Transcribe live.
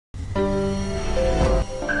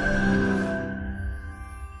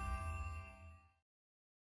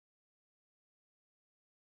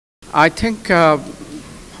I think there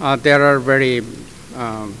are very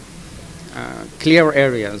clear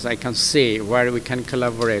areas I can see where we can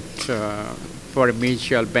collaborate for a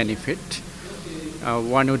mutual benefit.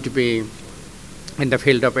 One would be in the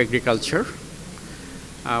field of agriculture,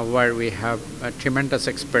 where we have a tremendous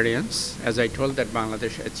experience. As I told, that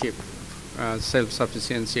Bangladesh achieved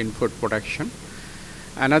self-sufficiency in food production.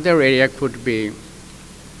 Another area could be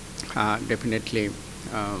definitely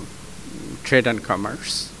trade and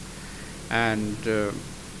commerce, and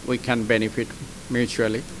we can benefit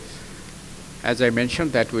mutually. As I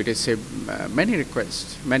mentioned, that we receive many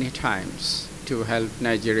requests many times to help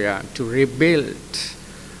Nigeria to rebuild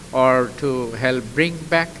or to help bring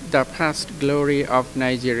back the past glory of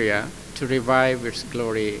Nigeria, to revive its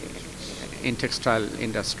glory in textile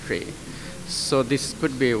industry. So this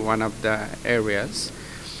could be one of the areas.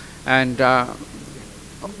 And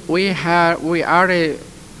we are a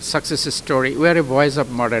success story. We are a voice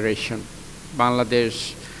of moderation.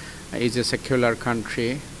 Bangladesh is a secular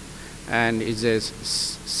country, and it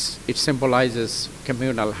symbolizes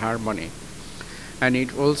communal harmony. And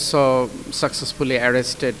it also successfully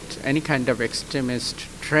arrested any kind of extremist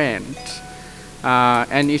trend.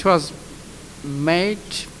 And it was made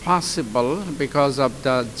possible because of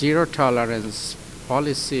the zero tolerance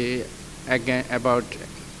policy about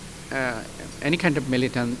any kind of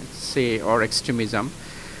militancy or extremism,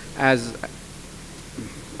 as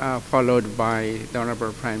followed by the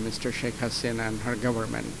Honorable Prime Minister Sheikh Hasina and her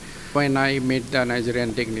government. When I meet the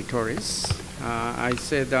Nigerian dignitaries, I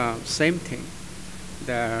say the same thing.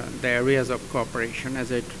 The areas of cooperation,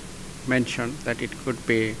 as I mentioned, that it could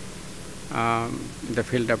be in the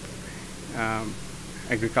field of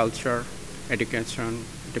agriculture, education,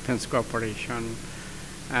 defense cooperation,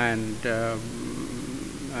 and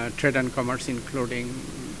trade and commerce, including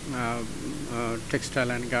textile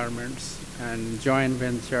and garments, and joint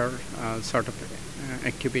venture sort of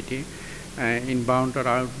activity, inbound or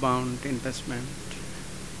outbound investment.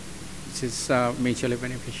 This is mutually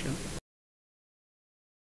beneficial.